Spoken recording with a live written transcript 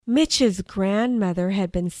Mitch's grandmother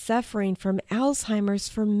had been suffering from Alzheimer's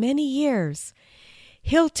for many years.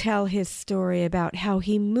 He'll tell his story about how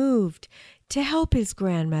he moved to help his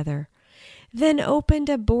grandmother, then opened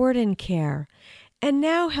a board and care, and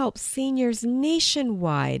now helps seniors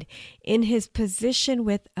nationwide in his position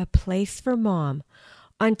with A Place for Mom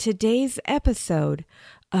on today's episode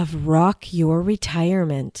of Rock Your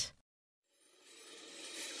Retirement.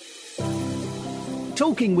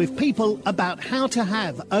 Talking with people about how to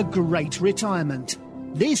have a great retirement.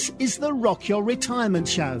 This is the Rock Your Retirement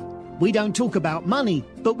Show. We don't talk about money,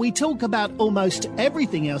 but we talk about almost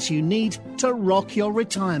everything else you need to rock your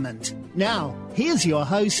retirement. Now, here's your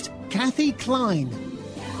host, Kathy Klein.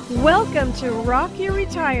 Welcome to Rock Your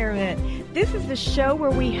Retirement. This is the show where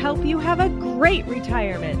we help you have a great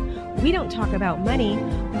retirement. We don't talk about money.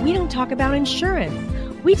 We don't talk about insurance.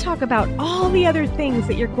 We talk about all the other things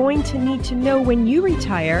that you're going to need to know when you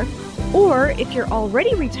retire, or if you're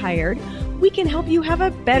already retired, we can help you have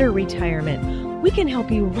a better retirement. We can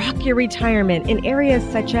help you rock your retirement in areas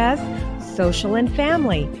such as social and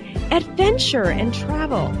family, adventure and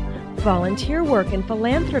travel, volunteer work and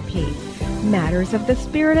philanthropy, matters of the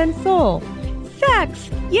spirit and soul,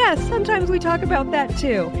 sex. Yes, sometimes we talk about that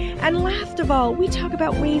too. And last of all, we talk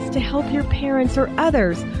about ways to help your parents or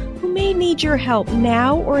others who may need your help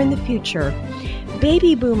now or in the future.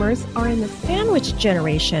 Baby boomers are in the sandwich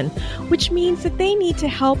generation, which means that they need to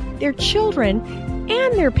help their children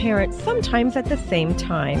and their parents sometimes at the same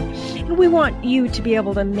time. And we want you to be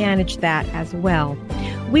able to manage that as well.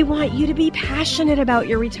 We want you to be passionate about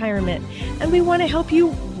your retirement, and we want to help you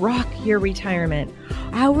rock your retirement.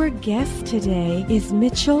 Our guest today is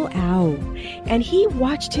Mitchell Au, and he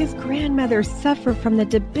watched his grandmother suffer from the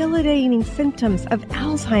debilitating symptoms of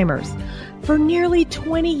Alzheimer's for nearly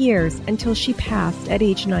 20 years until she passed at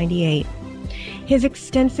age 98. His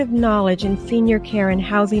extensive knowledge in senior care and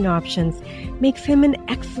housing options makes him an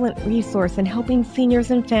excellent resource in helping seniors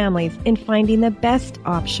and families in finding the best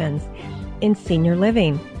options in senior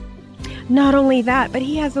living. Not only that, but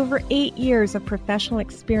he has over 8 years of professional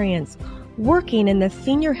experience working in the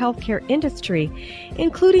senior healthcare industry,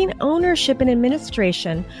 including ownership and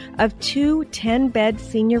administration of 2 10-bed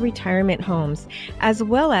senior retirement homes, as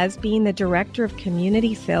well as being the director of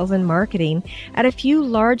community sales and marketing at a few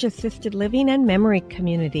large assisted living and memory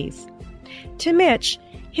communities. To Mitch,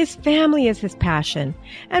 his family is his passion,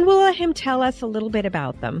 and we'll let him tell us a little bit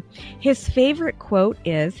about them. His favorite quote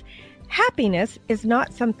is, "Happiness is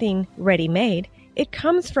not something ready-made. It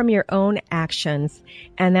comes from your own actions."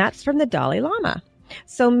 And that's from the Dalai Lama.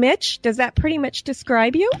 So, Mitch, does that pretty much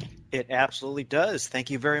describe you? It absolutely does. Thank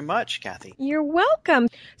you very much, Kathy. You're welcome.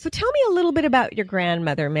 So tell me a little bit about your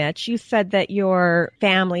grandmother, Mitch. You said that your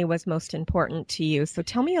family was most important to you. So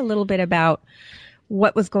tell me a little bit about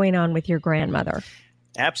what was going on with your grandmother.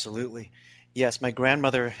 Absolutely. Yes, my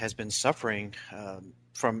grandmother has been suffering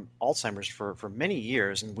from Alzheimer's for many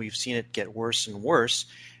years, and we've seen it get worse and worse.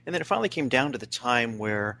 And then it finally came down to the time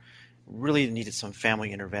where really needed some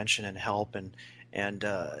family intervention and help, and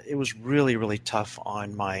it was really, really tough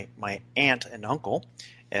on my aunt and uncle,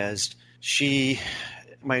 as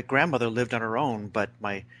my grandmother lived on her own, but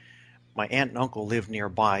my aunt and uncle lived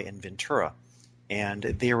nearby in Ventura, and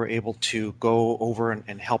they were able to go over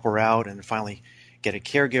and help her out and finally get a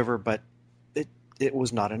caregiver, but it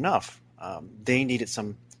was not enough. They needed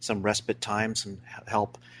some respite time, some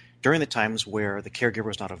help during the times where the caregiver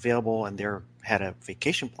was not available and they had a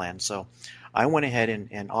vacation plan. So I went ahead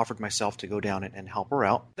and offered myself to go down and help her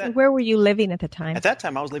out. Where were you living at the time? At that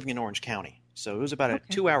time, I was living in Orange County. So it was about a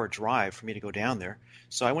 2-hour drive for me to go down there.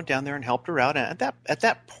 So I went down there and helped her out. And at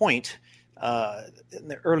that point, in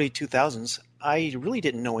the early 2000s, I really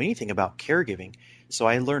didn't know anything about caregiving. So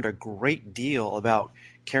I learned a great deal about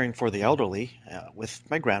caring for the elderly with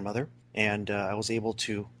my grandmother. And I was able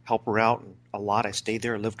to help her out a lot. I stayed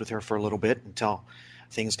there, lived with her for a little bit until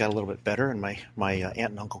things got a little bit better, and my aunt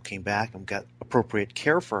and uncle came back and got appropriate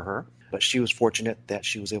care for her. But she was fortunate that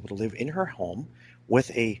she was able to live in her home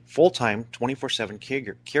with a full-time 24/7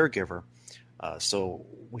 caregiver. So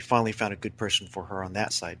we finally found a good person for her on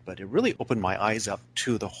that side. But it really opened my eyes up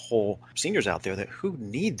to the whole seniors out there who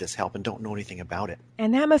need this help and don't know anything about it.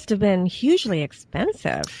 And that must have been hugely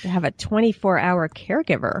expensive to have a 24-hour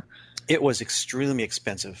caregiver. It was extremely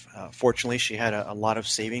expensive. Fortunately, she had a lot of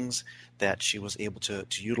savings that she was able to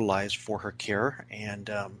utilize for her care, and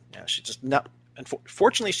she just not.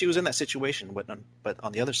 Fortunately, she was in that situation, but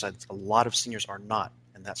on the other side, a lot of seniors are not,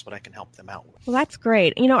 and that's what I can help them out with. Well, that's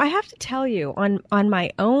great. You know, I have to tell you, on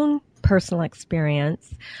my own personal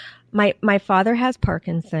experience, my father has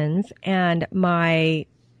Parkinson's, and my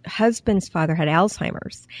husband's father had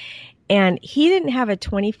Alzheimer's. And he didn't have a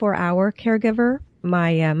 24-hour caregiver.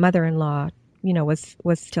 My mother-in-law,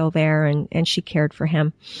 was still there and she cared for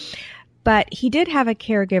him. But he did have a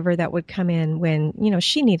caregiver that would come in when,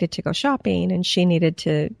 she needed to go shopping and she needed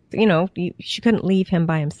to, she couldn't leave him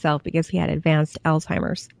by himself because he had advanced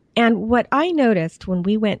Alzheimer's. And what I noticed when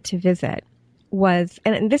we went to visit was,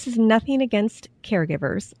 and this is nothing against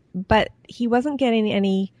caregivers, but he wasn't getting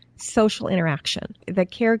any social interaction. The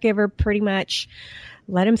caregiver pretty much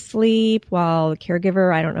let him sleep while the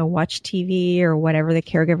caregiver, I don't know, watched TV or whatever the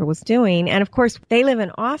caregiver was doing. And of course, they live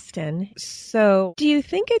in Austin. So do you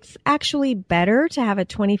think it's actually better to have a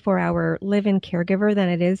 24-hour live-in caregiver than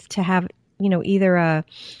it is to have, either a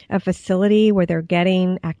facility where they're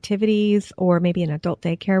getting activities or maybe an adult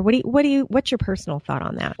daycare? What's your personal thought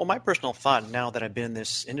on that? Well, my personal thought, now that I've been in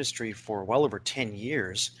this industry for well over 10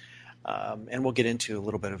 years, and we'll get into a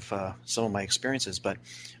little bit of some of my experiences, but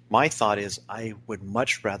my thought is I would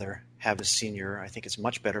much rather have a senior. I think it's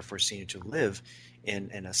much better for a senior to live in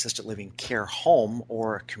an assisted living care home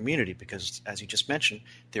or a community because, as you just mentioned,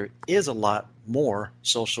 there is a lot more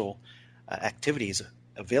social activities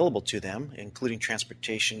available to them, including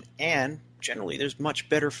transportation, and generally there's much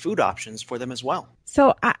better food options for them as well.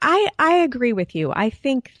 So I agree with you. I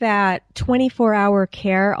think that 24-hour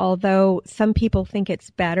care, although some people think it's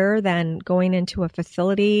better than going into a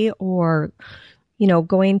facility or,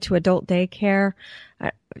 going to adult daycare,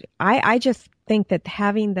 I just think that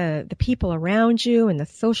having the people around you and the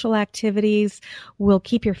social activities will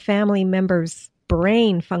keep your family members'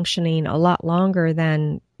 brain functioning a lot longer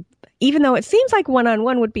than, even though it seems like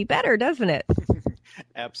one-on-one would be better, doesn't it?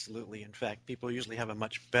 Absolutely. In fact, people usually have a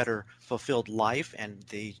much better fulfilled life and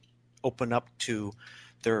they open up to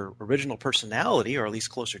their original personality, or at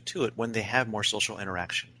least closer to it, when they have more social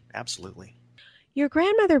interaction. Absolutely. Your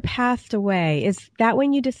grandmother passed away. Is that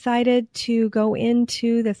when you decided to go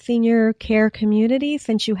into the senior care community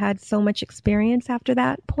since you had so much experience after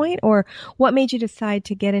that point? Or what made you decide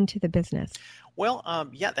to get into the business? Well,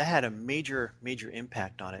 that had a major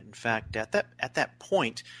impact on it. In fact, at that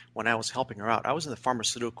point, when I was helping her out, I was in the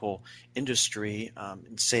pharmaceutical industry,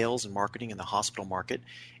 in sales and marketing in the hospital market,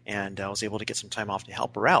 and I was able to get some time off to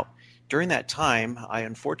help her out. During that time, I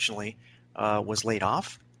unfortunately was laid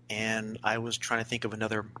off, and I was trying to think of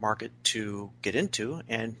another market to get into,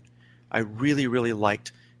 and I really, really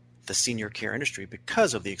liked the senior care industry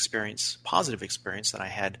because of the positive experience that I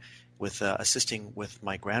had with assisting with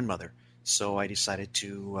my grandmother. So I decided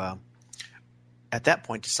to, at that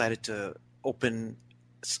point, open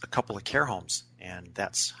a couple of care homes, and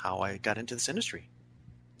that's how I got into this industry.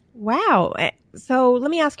 Wow. So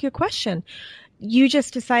let me ask you a question. You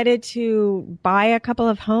just decided to buy a couple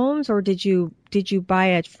of homes, or did you buy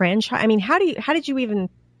a franchise? I mean, how did you even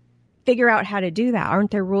figure out how to do that?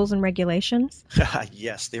 Aren't there rules and regulations?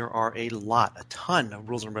 Yes, there are a ton of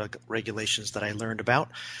rules and regulations that I learned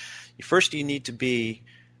about. First, you need to be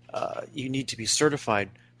certified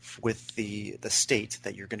with the state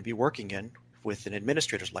that you're going to be working in with an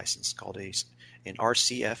administrator's license called an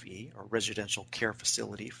RCFE, or Residential Care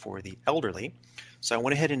Facility for the Elderly. So I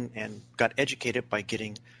went ahead and got educated by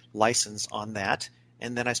getting licensed on that,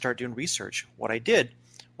 and then I started doing research. What I did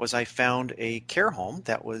was I found a care home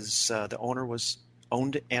that was the owner was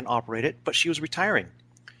owned and operated, but she was retiring.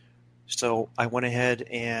 So I went ahead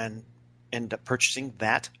and ended up purchasing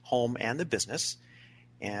that home and the business,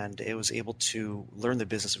 and I was able to learn the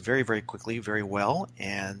business very, very quickly, very well.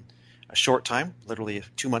 And a short time, literally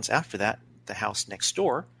 2 months after that, the house next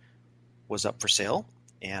door was up for sale,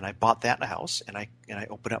 and I bought that house, and I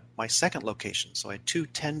opened up my second location. So I had 2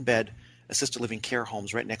 10-bed assisted living care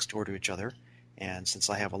homes right next door to each other. And since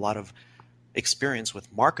I have a lot of experience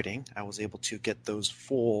with marketing, I was able to get those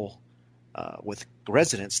full with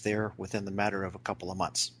residents there within the matter of a couple of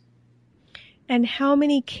months. And how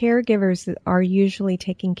many caregivers are usually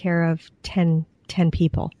taking care of 10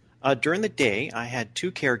 people? During the day, I had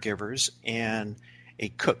 2 caregivers and a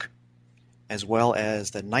cook, as well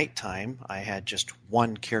as the nighttime, I had just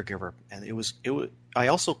 1 caregiver. And it was. I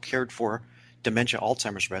also cared for dementia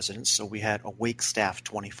Alzheimer's residents, so we had awake staff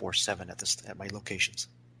 24/7 at my locations.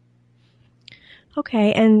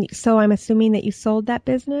 Okay, and so I'm assuming that you sold that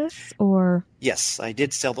business, or? Yes, I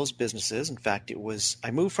did sell those businesses. In fact,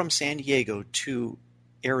 I moved from San Diego to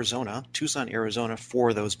Tucson, Arizona,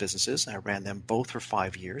 for those businesses. I ran them both for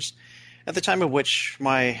 5 years. At the time of which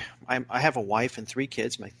I have a wife and 3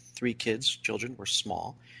 kids. My 3 children were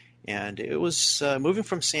small, and it was moving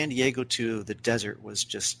from San Diego to the desert was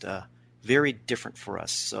just very different for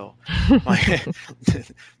us. So,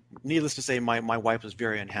 needless to say, my wife was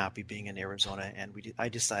very unhappy being in Arizona, and I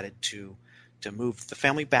decided to move the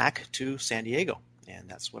family back to San Diego. And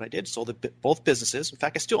that's what I did. Sold both businesses. In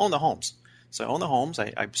fact, I still own the homes. So I own the homes.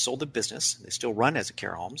 I sold the business. They still run as a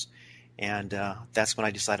care homes. And that's when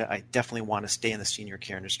I decided I definitely want to stay in the senior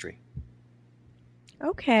care industry.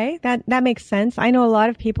 Okay, that makes sense. I know a lot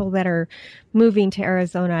of people that are moving to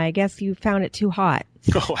Arizona. I guess you found it too hot.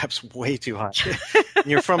 Oh, that's way too hot.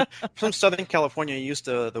 You're from Southern California. You're used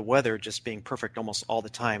to the weather just being perfect almost all the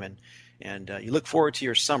time, and you look forward to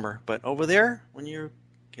your summer. But over there, when you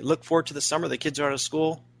look forward to the summer, the kids are out of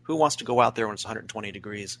school. Who wants to go out there when it's 120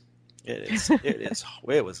 degrees?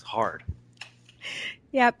 It was hard.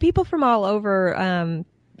 Yeah, people from all over.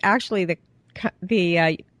 Actually,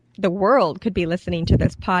 the world could be listening to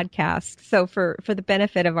this podcast. So for the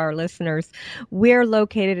benefit of our listeners, we're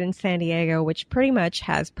located in San Diego, which pretty much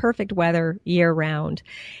has perfect weather year round.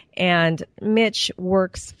 And Mitch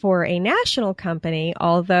works for a national company,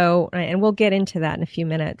 and we'll get into that in a few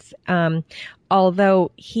minutes,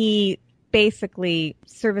 although he basically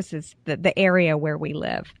services the area where we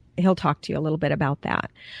live. He'll talk to you a little bit about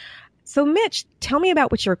that. So Mitch, tell me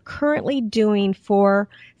about what you're currently doing for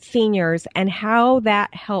seniors and how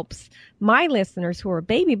that helps my listeners who are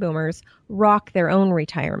baby boomers rock their own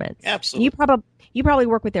retirement. Absolutely. You probably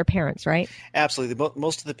work with their parents, right? Absolutely.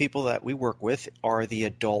 Most of the people that we work with are the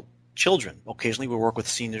adult children. Occasionally we work with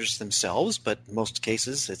seniors themselves, but in most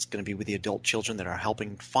cases it's going to be with the adult children that are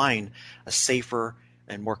helping find a safer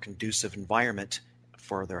and more conducive environment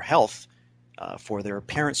for their health. For their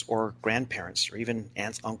parents or grandparents or even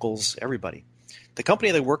aunts, uncles, everybody. The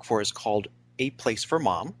company they work for is called A Place for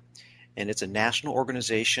Mom, and it's a national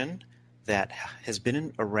organization that has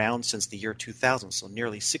been around since the year 2000, so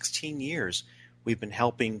nearly 16 years we've been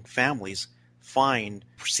helping families find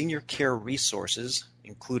senior care resources,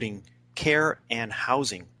 including care and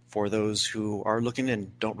housing for those who are looking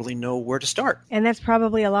and don't really know where to start. And that's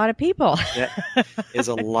probably a lot of people. That is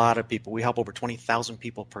a lot of people. We help over 20,000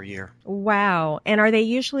 people per year. Wow. And are they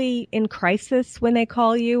usually in crisis when they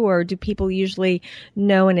call you, or do people usually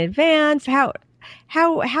know in advance? How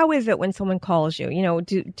is it when someone calls you? You know,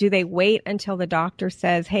 do they wait until the doctor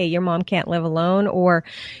says, hey, your mom can't live alone? Or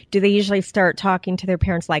do they usually start talking to their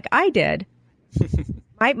parents like I did?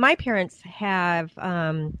 My parents have,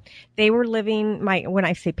 they were living, when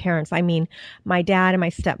I say parents, I mean my dad and my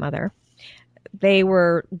stepmother. They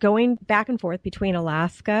were going back and forth between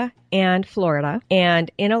Alaska and Florida.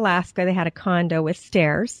 And in Alaska, they had a condo with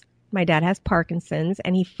stairs. My dad has Parkinson's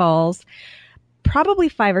and he falls probably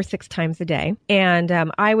 5 or 6 times a day. And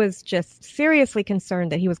I was just seriously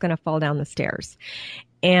concerned that he was going to fall down the stairs.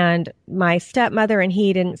 And my stepmother and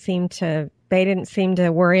he didn't seem to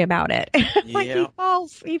worry about it. Like Yeah.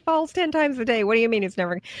 he falls 10 times a day. What do you mean it's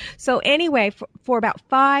never? So anyway, for about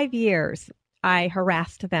 5 years, I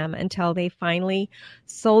harassed them until they finally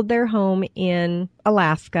sold their home in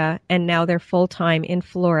Alaska, and now they're full-time in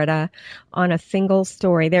Florida on a single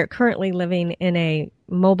story. They're currently living in a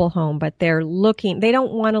mobile home, but they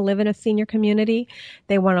don't want to live in a senior community.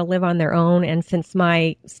 They want to live on their own. And since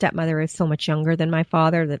my stepmother is so much younger than my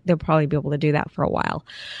father, that they'll probably be able to do that for a while.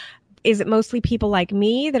 Is it mostly people like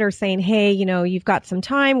me that are saying, hey, you know, you've got some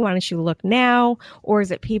time, why don't you look now? Or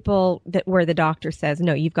is it people where the doctor says,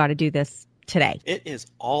 no, you've got to do this today? It is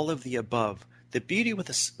all of the above. The beauty with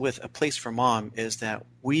A Place for Mom is that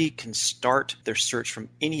we can start their search from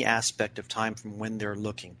any aspect of time from when they're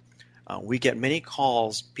looking. We get many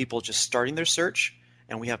calls, people just starting their search,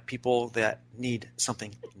 and we have people that need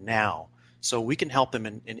something now. So we can help them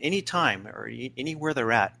in any time or anywhere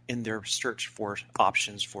they're at in their search for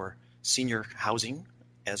options for senior housing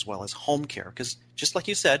as well as home care. Because just like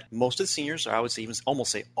you said, most of the seniors, or I would say even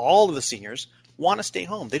almost say all of the seniors, want to stay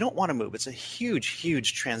home. They don't want to move. It's a huge,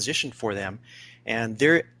 huge transition for them, and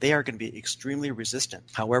they are going to be extremely resistant.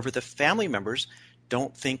 However, the family members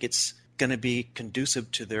don't think it's going to be conducive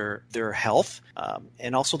to their health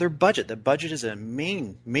and also their budget. The budget is a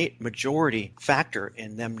main majority factor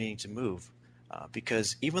in them needing to move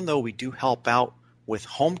because even though we do help out with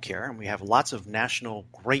home care, and we have lots of national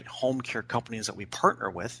great home care companies that we partner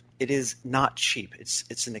with, it is not cheap.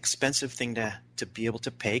 It's an expensive thing to be able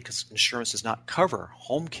to pay because insurance does not cover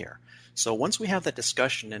home care. So once we have that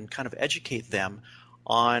discussion and kind of educate them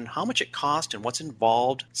on how much it costs and what's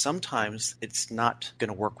involved, sometimes it's not going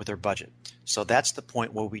to work with their budget. So that's the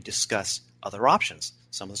point where we discuss other options.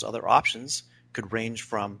 Some of those other options could range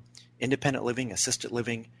from independent living, assisted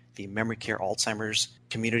living, the memory care Alzheimer's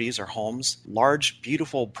communities or homes, large,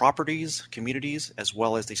 beautiful properties, communities, as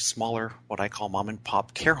well as the smaller, what I call mom and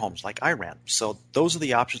pop care homes like I ran. So those are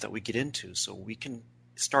the options that we get into. So we can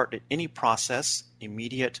start at any process,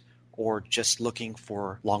 immediate or just looking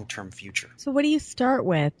for long-term future. So what do you start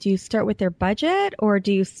with? Do you start with their budget, or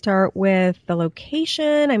do you start with the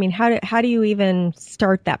location? I mean, how do you even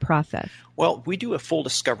start that process? Well, we do a full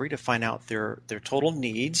discovery to find out their total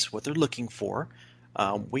needs, what they're looking for.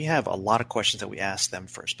 We have a lot of questions that we ask them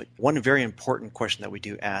first, but one very important question that we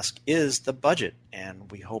do ask is the budget, and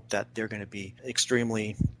we hope that they're going to be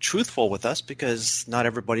extremely truthful with us, because not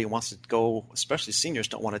everybody wants to go, especially seniors,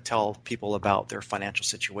 don't want to tell people about their financial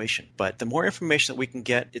situation. But the more information that we can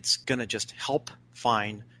get, it's going to just help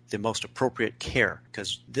find the most appropriate care,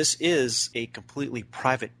 because this is a completely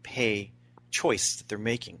private pay choice that they're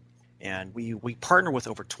making. And we partner with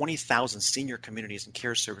over 20,000 senior communities and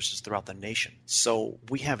care services throughout the nation. So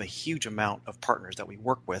we have a huge amount of partners that we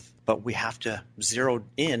work with, but we have to zero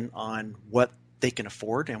in on what they can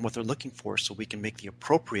afford and what they're looking for, so we can make the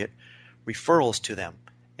appropriate referrals to them.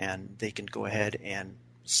 And they can go ahead and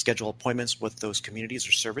schedule appointments with those communities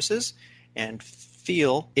or services and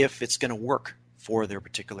feel if it's going to work for their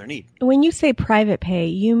particular need. When you say private pay,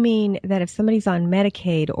 you mean that if somebody's on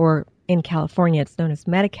Medicaid, or in California it's known as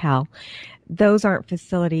Medi-Cal, those aren't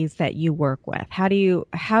facilities that you work with. How do you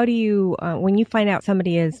when you find out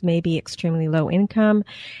somebody is maybe extremely low income,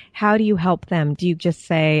 how do you help them? Do you just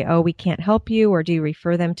say, oh, we can't help you, or do you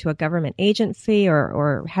refer them to a government agency,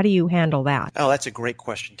 or how do you handle that? Oh, that's a great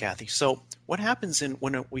question, Kathy. So what happens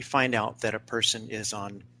when we find out that a person is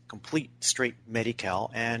on complete straight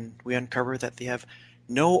Medi-Cal, and we uncover that they have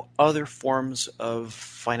no other forms of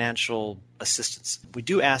financial assistance? We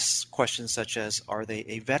do ask questions such as, are they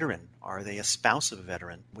a veteran? Are they a spouse of a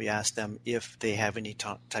veteran? We ask them if they have any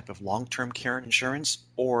type of long-term care insurance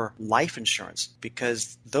or life insurance,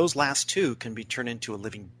 because those last two can be turned into a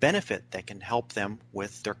living benefit that can help them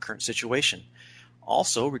with their current situation.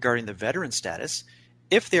 Also, regarding the veteran status,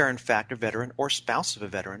 if they are in fact a veteran or spouse of a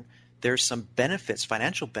veteran, there's some benefits,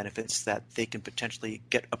 financial benefits, that they can potentially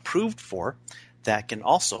get approved for that can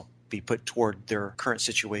also be put toward their current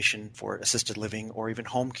situation for assisted living or even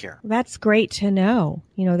home care. That's great to know.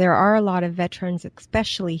 You know, there are a lot of veterans,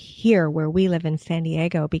 especially here where we live in San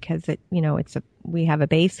Diego, because we have a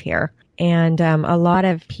base here. And a lot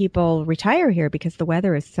of people retire here because the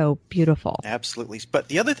weather is so beautiful. Absolutely. But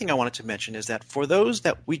the other thing I wanted to mention is that for those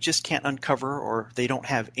that we just can't uncover, or they don't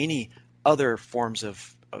have any other forms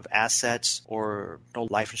of assets or no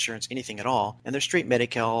life insurance, anything at all, and they're straight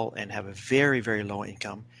Medi-Cal and have a very, very low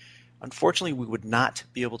income, unfortunately, we would not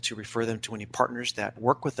be able to refer them to any partners that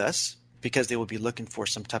work with us, because they will be looking for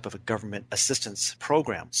some type of a government assistance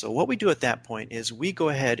program. So what we do at that point is we go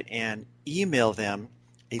ahead and email them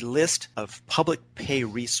a list of public pay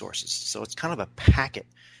resources. So it's kind of a packet.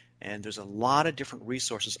 And there's a lot of different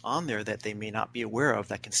resources on there that they may not be aware of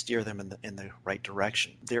that can steer them in the right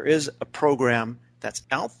direction. There is a program that's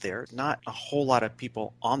out there, not a whole lot of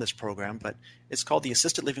people on this program, but it's called the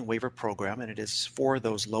Assisted Living Waiver Program, and it is for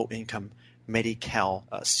those low-income Medi-Cal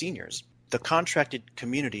seniors. The contracted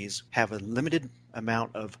communities have a limited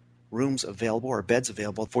amount of rooms available or beds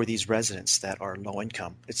available for these residents that are low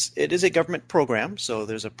income. It is a government program, so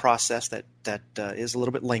there's a process that is a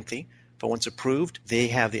little bit lengthy. But once approved, they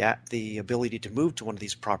have the ability to move to one of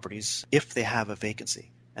these properties if they have a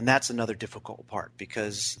vacancy. And that's another difficult part,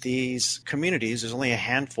 because these communities, there's only a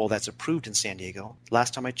handful that's approved in San Diego.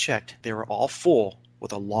 Last time I checked, they were all full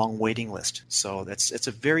with a long waiting list. So it's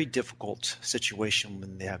a very difficult situation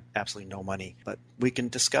when they have absolutely no money. But we can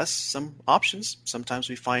discuss some options. Sometimes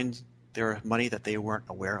we find there are money that they weren't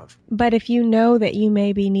aware of. But if you know that you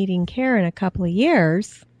may be needing care in a couple of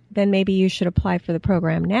years, then maybe you should apply for the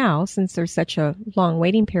program now, since there's such a long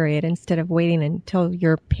waiting period, instead of waiting until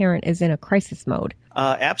your parent is in a crisis mode.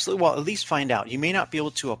 Absolutely. Well, at least find out. You may not be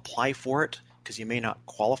able to apply for it because you may not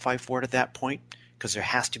qualify for it at that point, because there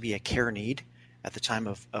has to be a care need at the time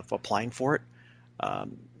of applying for it.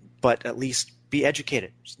 But at least be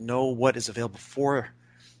educated. Just know what is available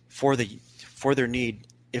for their need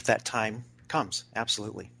if that time comes.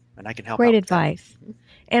 Absolutely. And I can help out. Great advice.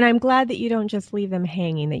 And I'm glad that you don't just leave them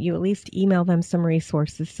hanging, that you at least email them some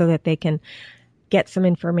resources so that they can get some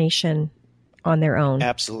information on their own.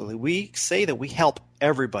 Absolutely. We say that we help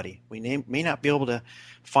everybody. We may not be able to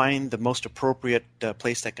find the most appropriate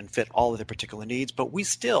place that can fit all of their particular needs, but we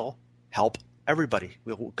still help everybody.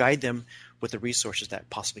 We'll guide them with the resources that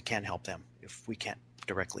possibly can help them if we can't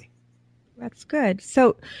directly. That's good.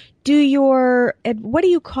 So what do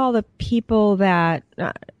you call the people that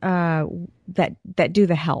do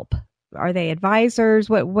the help? Are they advisors?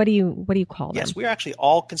 What do you call them? Yes, we're actually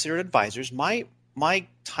all considered advisors. My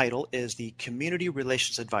title is the Community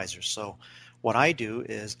Relations Advisor. So what I do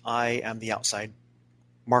is I am the outside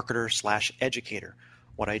marketer / educator.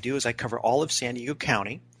 What I do is I cover all of San Diego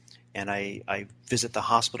County, and I visit the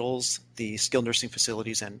hospitals, the skilled nursing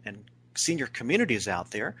facilities, and senior communities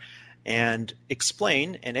out there, and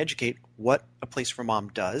explain and educate what A Place for Mom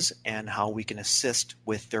does and how we can assist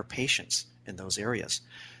with their patients in those areas.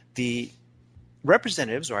 The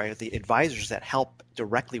representatives, or the advisors that help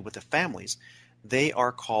directly with the families, they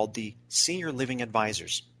are called the Senior Living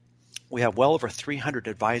Advisors. We have well over 300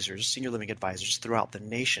 advisors, senior living advisors, throughout the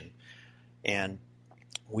nation. And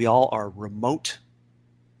we all are remote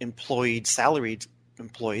employed, salaried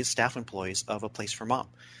employees, staff employees of A Place for Mom.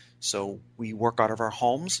 So we work out of our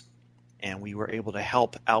homes, and we were able to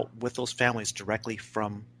help out with those families directly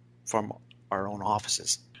from our own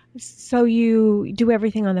offices. So you do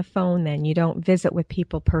everything on the phone then? You don't visit with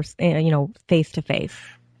people face to face?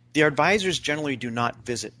 The advisors generally do not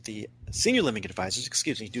visit, the senior living advisors,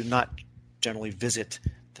 do not generally visit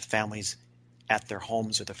the families at their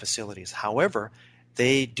homes or the facilities. However,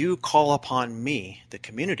 they do call upon me, the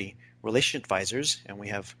community relation advisors, and we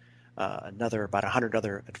have about 100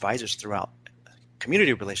 other advisors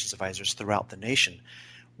community relations advisors throughout the nation.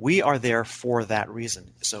 We are there for that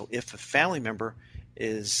reason. So if a family member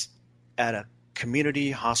is at a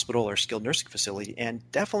community hospital or skilled nursing facility and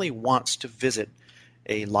definitely wants to visit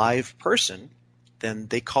a live person, then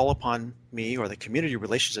they call upon me or the community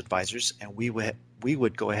relations advisors, and we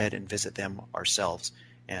would go ahead and visit them ourselves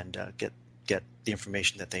and get the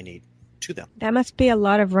information that they need to them. That must be a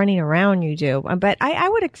lot of running around you do. But I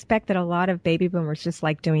would expect that a lot of baby boomers just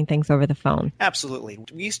like doing things over the phone. Absolutely.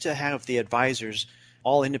 We used to have the advisors,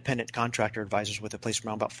 all independent contractor advisors with A Place for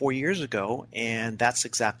Mom, about 4 years ago, and that's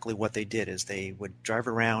exactly what they did, is they would drive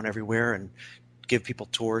around everywhere and give people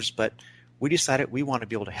tours. But we decided we want to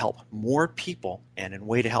be able to help more people, and a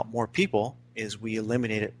way to help more people is we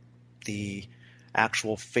eliminated the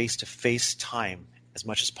actual face-to-face time as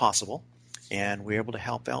much as possible. And we were able to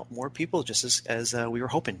help out more people just as we were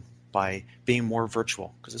hoping by being more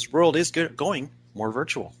virtual, because this world is going more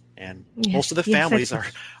virtual. And most of the families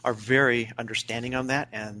are very understanding on that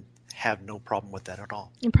and have no problem with that at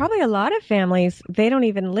all. And probably a lot of families, they don't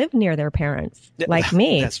even live near their parents, like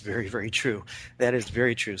me. That's very, very true. That is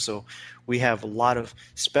very true. So we have a lot of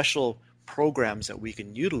special programs that we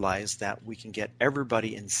can utilize that we can get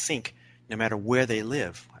everybody in sync no matter where they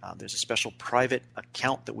live. There's a special private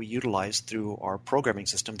account that we utilize through our programming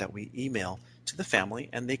system that we email to the family,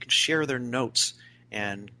 and they can share their notes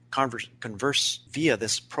and converse via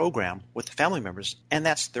this program with the family members, and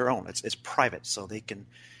that's their own. It's private, so they can.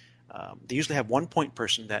 They usually have one point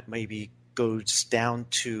person that maybe goes down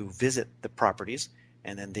to visit the properties,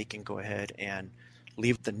 and then they can go ahead and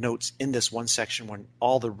leave the notes in this one section when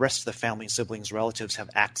all the rest of the family, siblings, relatives have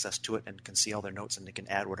access to it and can see all their notes, and they can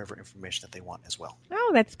add whatever information that they want as well.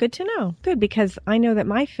 Oh, that's good to know. Good, because I know that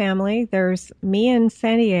my family, there's me in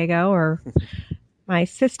San Diego, or my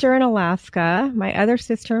sister in Alaska, my other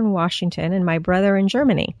sister in Washington, and my brother in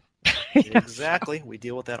Germany. Exactly. We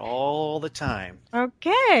deal with that all the time.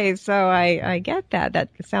 Okay, so I get that. That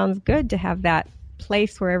sounds good to have that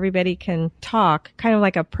place where everybody can talk, kind of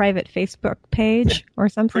like a private Facebook page or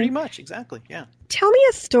something. Pretty much, exactly, yeah. Tell me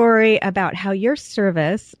a story about how your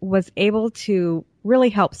service was able to really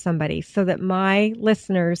help somebody, so that my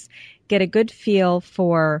listeners get a good feel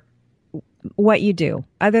for what you do,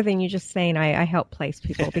 other than you just saying I help place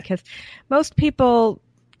people, because most people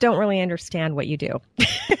don't really understand what you do.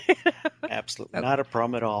 Absolutely, not a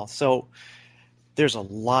problem at all. So there's a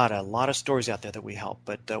lot of stories out there that we help,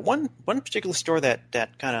 but one particular story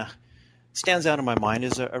that kind of stands out in my mind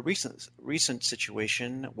is a recent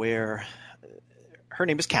situation where her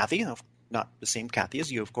name is Kathy, not the same Kathy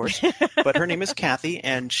as you, of course, but her name is Kathy,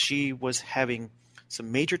 and she was having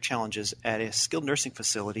some major challenges at a skilled nursing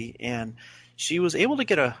facility, and she was able to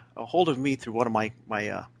get a hold of me through one of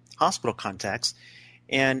my hospital contacts.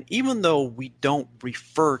 And even though we don't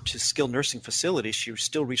refer to skilled nursing facilities, she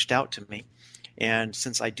still reached out to me. And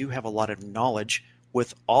since I do have a lot of knowledge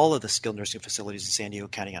with all of the skilled nursing facilities in San Diego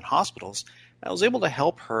County and hospitals, I was able to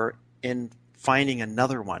help her in finding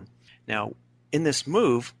another one. Now, in this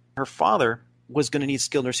move, her father was going to need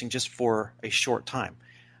skilled nursing just for a short time,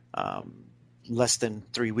 less than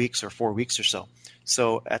 3 weeks or 4 weeks or so.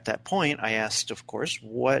 So at that point, I asked, of course,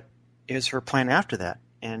 what is her plan after that?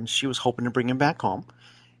 And she was hoping to bring him back home.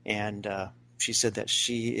 And she said that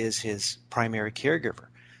she is his primary caregiver.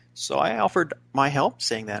 So I offered my help,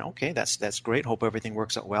 saying that, okay, that's great. Hope everything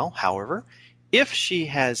works out well. However, if she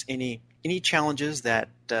has any challenges that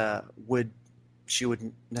she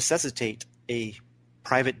would necessitate a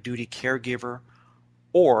private duty caregiver,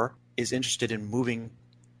 or is interested in moving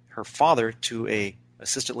her father to a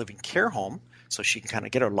assisted living care home so she can kind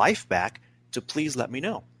of get her life back, to please let me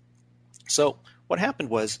know. So what happened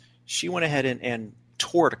was she went ahead and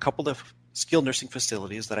toured a couple of skilled nursing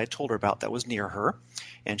facilities that I told her about that was near her,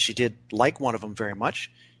 and she did like one of them very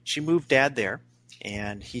much. She moved Dad there,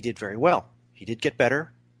 and he did very well. He did get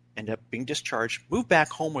better, ended up being discharged, moved back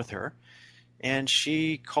home with her, and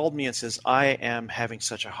she called me and says, I am having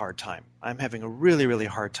such a hard time. I'm having a really, really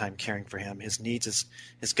hard time caring for him. His needs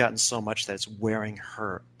has gotten so much that it's wearing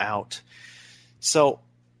her out. So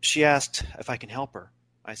she asked if I can help her.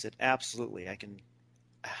 I said, absolutely. I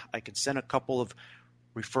can send a couple of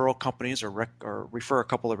referral companies or refer a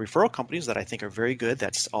couple of referral companies that I think are very good.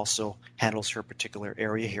 That's also handles her particular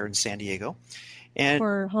area here in San Diego. And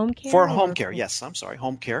for home care? For home care, yes. I'm sorry.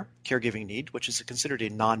 Home care, caregiving need, which is considered a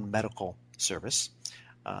non-medical service.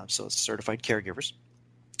 So it's certified caregivers.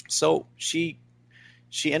 So she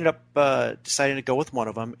ended up deciding to go with one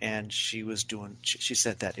of them, and she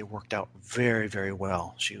said that it worked out very, very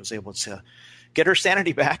well. She was able to get her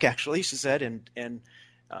sanity back, actually, she said, and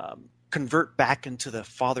convert back into the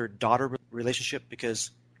father-daughter relationship,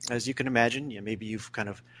 because as you can imagine, maybe you've kind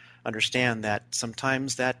of understand that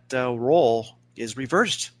sometimes that role is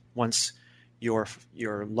reversed once your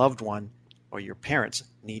loved one or your parents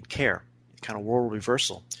need care, kind of role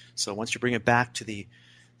reversal. So once you bring it back to the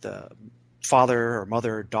father or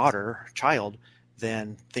mother, daughter, child,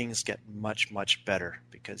 then things get much, much better,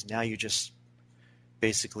 because now you're just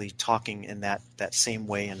basically talking in that same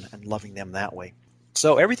way and loving them that way.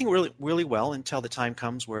 So everything really, really well until the time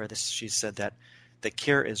comes where she said that the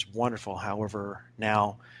care is wonderful. However,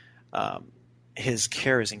 now his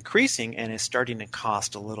care is increasing and is starting to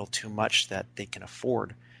cost a little too much that they can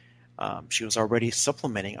afford. She was already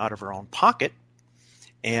supplementing out of her own pocket,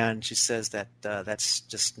 and she says that that's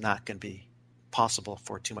just not going to be possible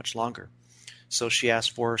for too much longer. So she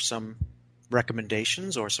asked for some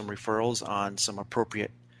recommendations or some referrals on some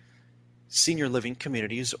appropriate senior living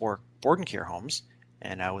communities or board and care homes,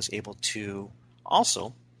 and I was able to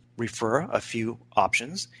also refer a few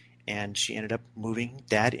options, and she ended up moving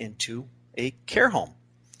Dad into a care home,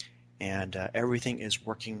 and everything is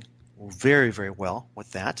working very, very well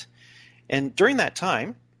with that. And during that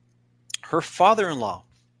time, her father-in-law,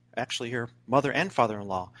 actually her mother and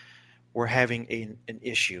father-in-law, were having an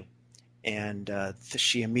issue, and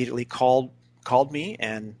she immediately called me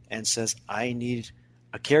and says, I need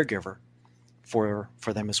a caregiver for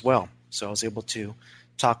them as well. So I was able to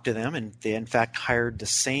talk to them, and they in fact hired the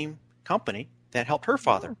same company that helped her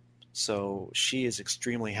father. So she is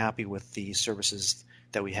extremely happy with the services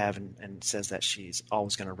that we have, and says that she's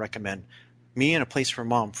always going to recommend me and A Place for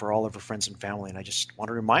Mom for all of her friends and family. And I just want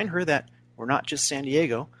to remind her that we're not just San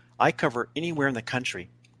Diego. I cover anywhere in the country.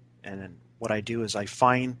 And what I do is I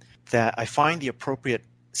find the appropriate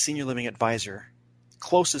senior living advisor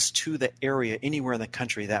closest to the area anywhere in the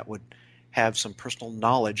country that would have some personal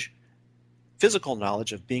knowledge, physical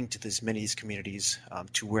knowledge of being to many of these communities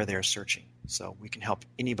to where they're searching. So we can help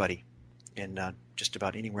anybody in just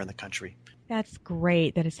about anywhere in the country. That's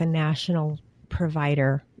great that it's a national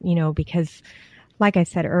provider, because like I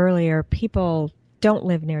said earlier, people don't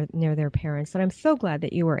live near their parents. And I'm so glad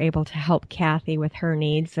that you were able to help Kathy with her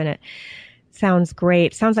needs. And it sounds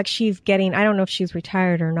great. Sounds like she's getting, I don't know if she's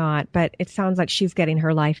retired or not, but it sounds like she's getting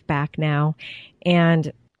her life back now.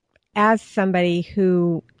 And as somebody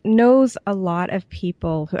who knows a lot of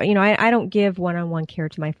people who, I don't give one-on-one care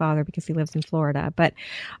to my father because he lives in Florida, but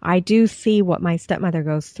I do see what my stepmother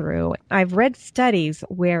goes through. I've read studies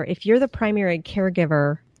where if you're the primary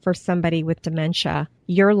caregiver for somebody with dementia,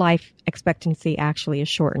 your life expectancy actually is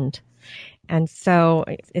shortened. And so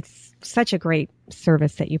it's such a great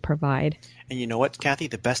service that you provide. And you know what, Kathy?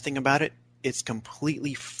 The best thing about it, it's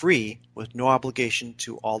completely free with no obligation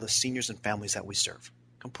to all the seniors and families that we serve.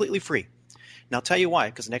 Completely free. Now, I'll tell you why,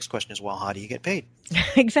 because the next question is, well, how do you get paid?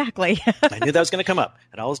 Exactly. I knew that was going to come up.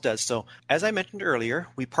 It always does. So as I mentioned earlier,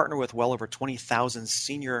 we partner with well over 20,000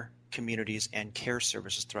 senior communities and care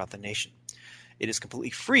services throughout the nation. It is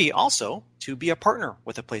completely free also to be a partner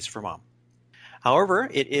with A Place for Mom. However,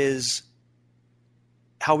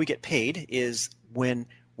 how we get paid is when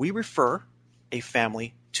we refer a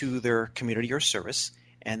family to their community or service,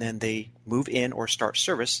 and then they move in or start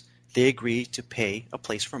service, they agree to pay A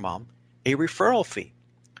Place for Mom a referral fee.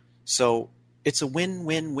 So it's a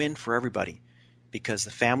win-win-win for everybody, because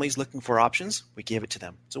the family's looking for options, we give it to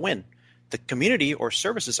them. It's a win. The community or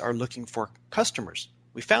services are looking for customers.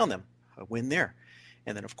 We found them. A win there.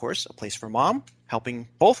 And then, of course, A Place for Mom, helping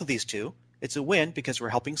both of these two. It's a win because we're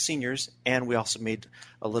helping seniors, and we also made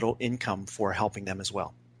a little income for helping them as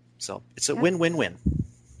well. So it's a win-win-win.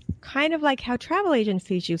 kind of like how travel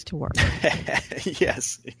agencies used to work.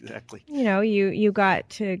 Yes, exactly. You know, you got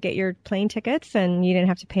to get your plane tickets and you didn't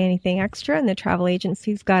have to pay anything extra, and the travel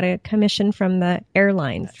agencies got a commission from the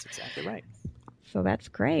airlines. That's exactly right. So that's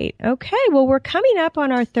great. Okay, well, we're coming up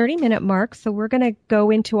on our 30-minute mark, so we're going to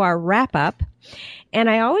go into our wrap-up. And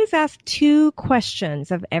I always ask 2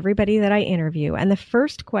 questions of everybody that I interview. And the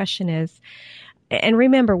first question is, and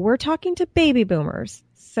remember, we're talking to baby boomers,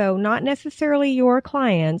 so not necessarily your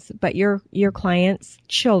clients, but your clients'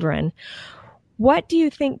 children. What do you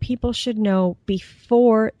think people should know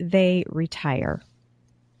before they retire?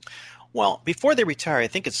 Well, before they retire, I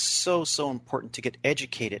think it's so important to get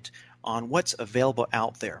educated on what's available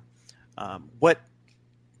out there. What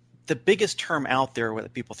the biggest term out there,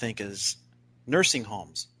 what people think, is nursing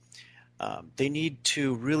homes. They need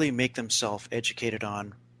to really make themselves educated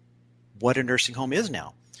on what a nursing home is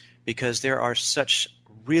now, because there are such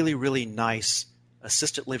really nice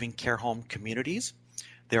assisted living care home communities.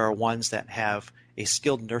 There are ones that have a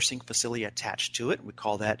skilled nursing facility attached to it. We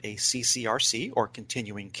call that a CCRC, or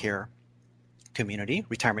continuing care community,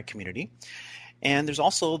 retirement community. And there's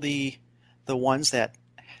also the ones that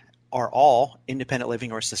are all independent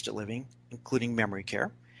living or assisted living, including memory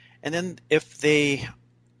care. And then if they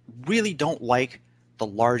really don't like the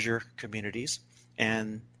larger communities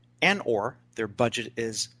and or their budget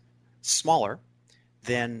is smaller,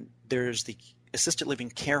 then there's the assisted living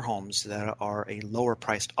care homes that are a lower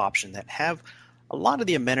priced option that have a lot of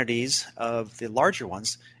the amenities of the larger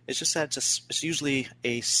ones. It's just that it's usually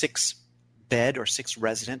a 6-bed or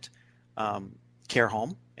 6-resident care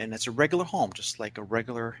home, and it's a regular home, just like a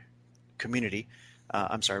regular community.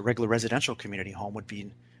 Regular residential community home would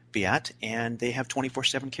be at, and they have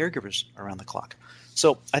 24/7 caregivers around the clock.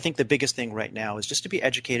 So I think the biggest thing right now is just to be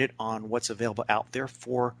educated on what's available out there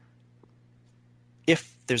for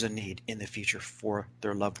if there's a need in the future for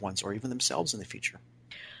their loved ones or even themselves in the future.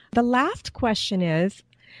 The last question is,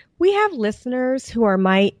 we have listeners who are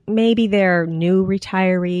maybe they're new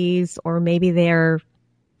retirees, or maybe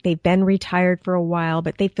they've been retired for a while,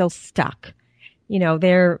 but they feel stuck. You know,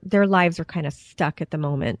 their lives are kind of stuck at the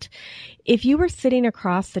moment. If you were sitting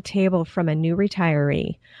across the table from a new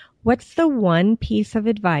retiree, what's the one piece of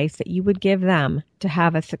advice that you would give them to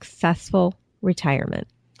have a successful retirement?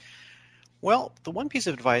 Well, the one piece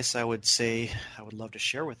of advice I would say I would love to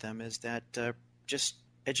share with them is that just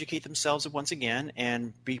educate themselves once again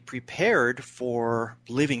and be prepared for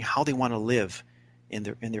living how they want to live in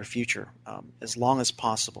their future as long as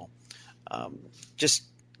possible. Just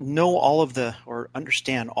know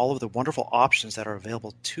understand all of the wonderful options that are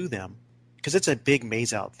available to them, because it's a big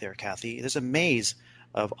maze out there, Kathy. There's a maze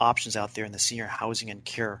of options out there in the senior housing and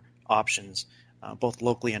care options, both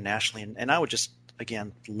locally and nationally. And I would just,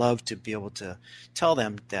 again, love to be able to tell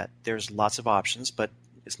them that there's lots of options, but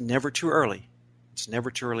it's never too early. It's never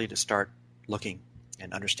too early to start looking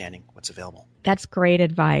and understanding what's available. That's great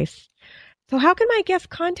advice. So how can my guests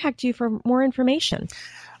contact you for more information?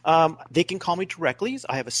 They can call me directly.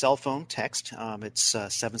 I have a cell phone text. It's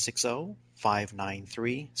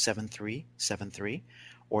 760-593-7373.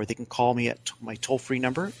 Or they can call me at my toll-free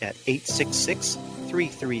number at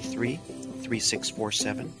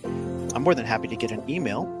 866-333-3647. I'm more than happy to get an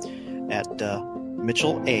email at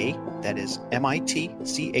Mitchell A, that is MITCHELLA,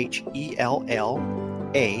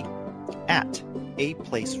 at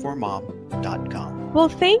aplaceformom.com. Well,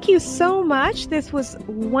 thank you so much. This was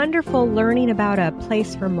wonderful learning about A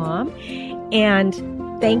Place for Mom. And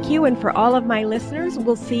thank you. And for all of my listeners,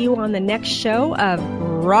 we'll see you on the next show of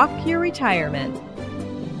Rock Your Retirement.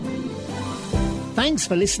 Thanks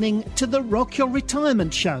for listening to the Rock Your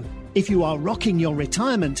Retirement Show. If you are rocking your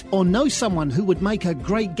retirement or know someone who would make a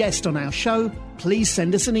great guest on our show, please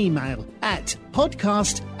send us an email at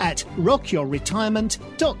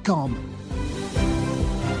podcast@rockyourretirement.com.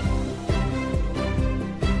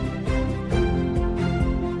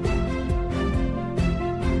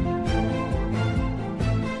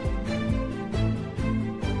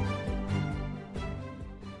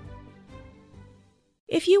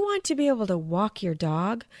 If you want to be able to walk your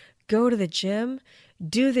dog, go to the gym,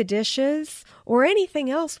 do the dishes, or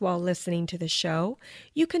anything else while listening to the show,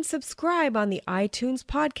 you can subscribe on the iTunes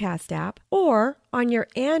podcast app or on your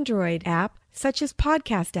Android app, such as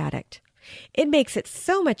Podcast Addict. It makes it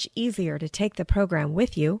so much easier to take the program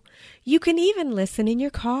with you. You can even listen in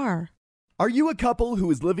your car. Are you a couple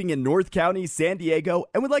who is living in North County, San Diego,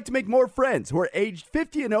 and would like to make more friends who are aged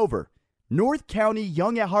 50 and over? North County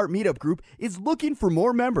Young at Heart Meetup Group is looking for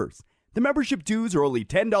more members. The membership dues are only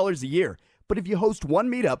 $10 a year, but if you host one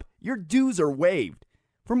meetup, your dues are waived.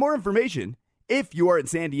 For more information, if you are in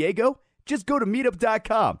San Diego, just go to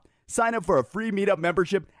meetup.com. Sign up for a free meetup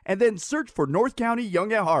membership and then search for North County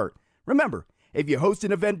Young at Heart. Remember, if you host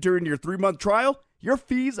an event during your 3-month trial, your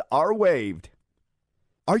fees are waived.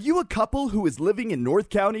 Are you a couple who is living in North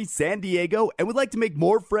County, San Diego, and would like to make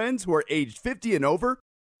more friends who are aged 50 and over?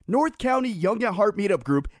 North County Young at Heart Meetup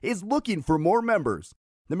Group is looking for more members.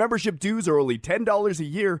 The membership dues are only $10 a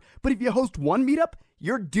year, but if you host one meetup,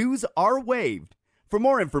 your dues are waived. For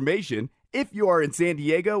more information, if you are in San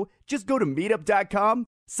Diego, just go to meetup.com,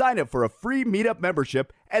 sign up for a free meetup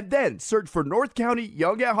membership, and then search for North County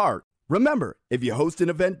Young at Heart. Remember, if you host an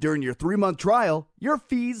event during your 3-month trial, your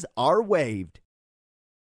fees are waived.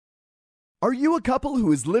 Are you a couple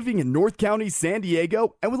who is living in North County, San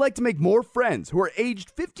Diego, and would like to make more friends who are aged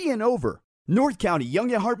 50 and over? North County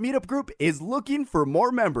Young at Heart Meetup Group is looking for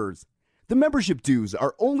more members. The membership dues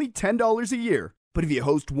are only $10 a year, but if you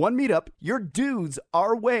host one meetup, your dues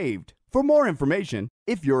are waived. For more information,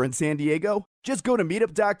 if you're in San Diego, just go to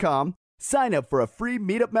meetup.com, sign up for a free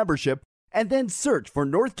meetup membership, and then search for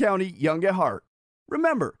North County Young at Heart.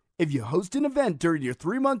 Remember, if you host an event during your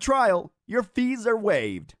 3-month trial, your fees are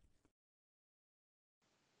waived.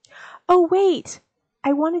 Oh, wait!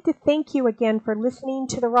 I wanted to thank you again for listening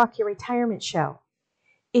to the Rock Your Retirement Show.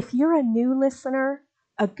 If you're a new listener,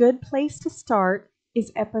 a good place to start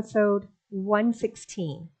is episode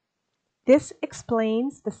 116. This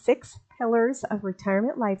explains the 6 pillars of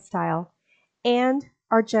retirement lifestyle and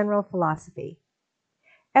our general philosophy.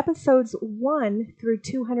 Episodes 1 through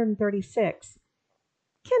 236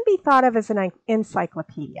 can be thought of as an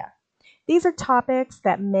encyclopedia. These are topics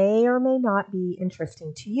that may or may not be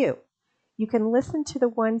interesting to you. You can listen to the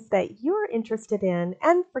ones that you're interested in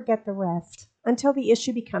and forget the rest until the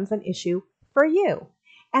issue becomes an issue for you.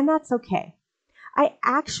 And that's okay. I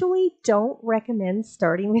actually don't recommend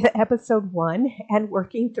starting with episode 1 and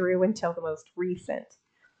working through until the most recent.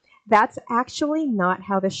 That's actually not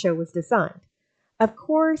how the show was designed. Of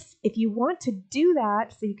course, if you want to do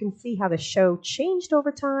that so you can see how the show changed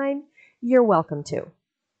over time, you're welcome to.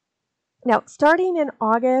 Now, starting in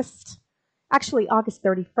August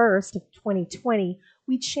 31st of 2020,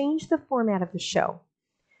 we changed the format of the show.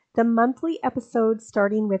 The monthly episodes,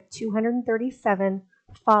 starting with 237,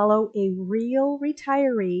 follow a real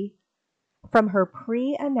retiree from her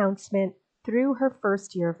pre-announcement through her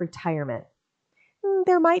first year of retirement.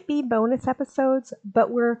 There might be bonus episodes,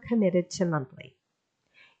 but we're committed to monthly.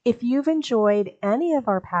 If you've enjoyed any of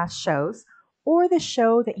our past shows or the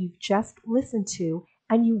show that you've just listened to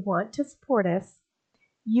and you want to support us,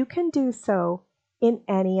 you can do so in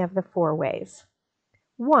any of the 4 ways.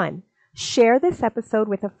 1. Share this episode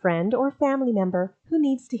with a friend or family member who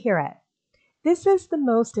needs to hear it. This is the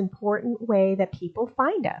most important way that people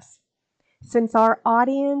find us. Since our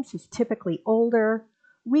audience is typically older,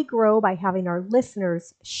 we grow by having our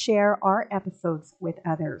listeners share our episodes with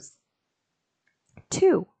others.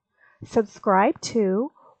 2. Subscribe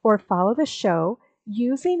to or follow the show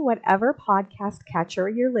using whatever podcast catcher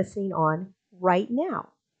you're listening on right now.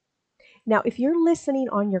 Now, if you're listening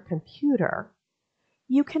on your computer,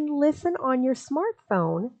 you can listen on your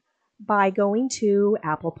smartphone by going to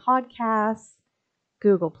Apple Podcasts,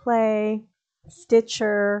 Google Play,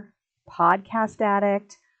 Stitcher, Podcast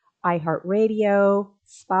Addict, iHeartRadio,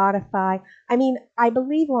 Spotify. I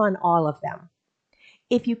believe we're on all of them.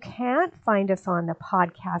 If you can't find us on the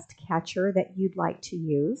podcast catcher that you'd like to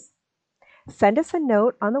use, send us a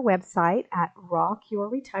note on the website at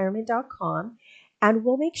rockyourretirement.com and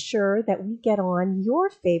we'll make sure that we get on your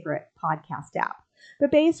favorite podcast app.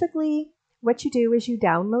 But basically, what you do is you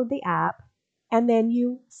download the app and then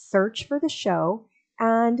you search for the show,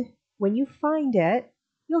 and when you find it,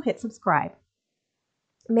 you'll hit subscribe.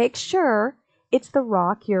 Make sure it's the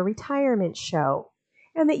Rock Your Retirement Show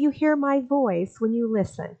and that you hear my voice when you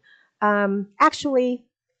listen. Actually,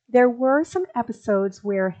 there were some episodes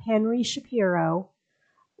where Henry Shapiro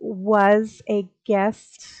was a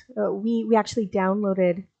guest. We actually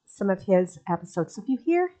downloaded some of his episodes. So if you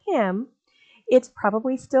hear him, it's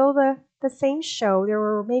probably still the same show. There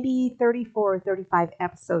were maybe 34 or 35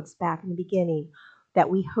 episodes back in the beginning that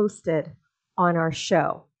we hosted on our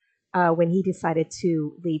show when he decided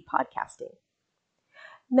to leave podcasting.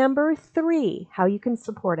 Number 3, how you can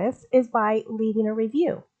support us is by leaving a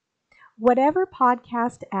review. Whatever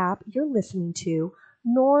podcast app you're listening to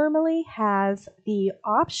normally has the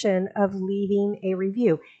option of leaving a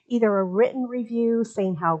review, either a written review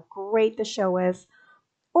saying how great the show is,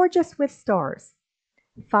 or just with stars.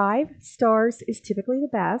 5 stars is typically the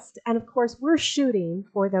best, and of course we're shooting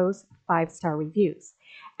for those 5-star reviews.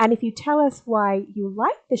 And if you tell us why you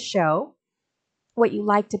like the show, what you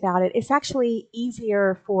liked about it, it's actually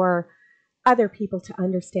easier for other people to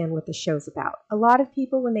understand what the show's about. A lot of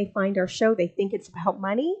people, when they find our show, they think it's about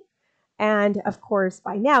money. And of course,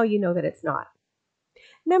 by now, you know that it's not.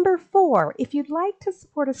 Number 4, if you'd like to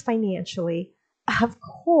support us financially, of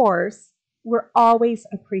course, we're always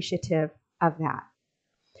appreciative of that.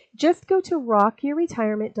 Just go to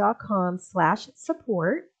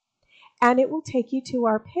rockyourretirement.com/support, and it will take you to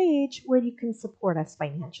our page where you can support us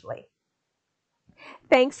financially.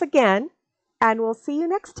 Thanks again, and we'll see you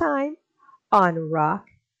next time on Rock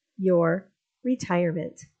Your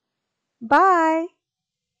Retirement. Bye.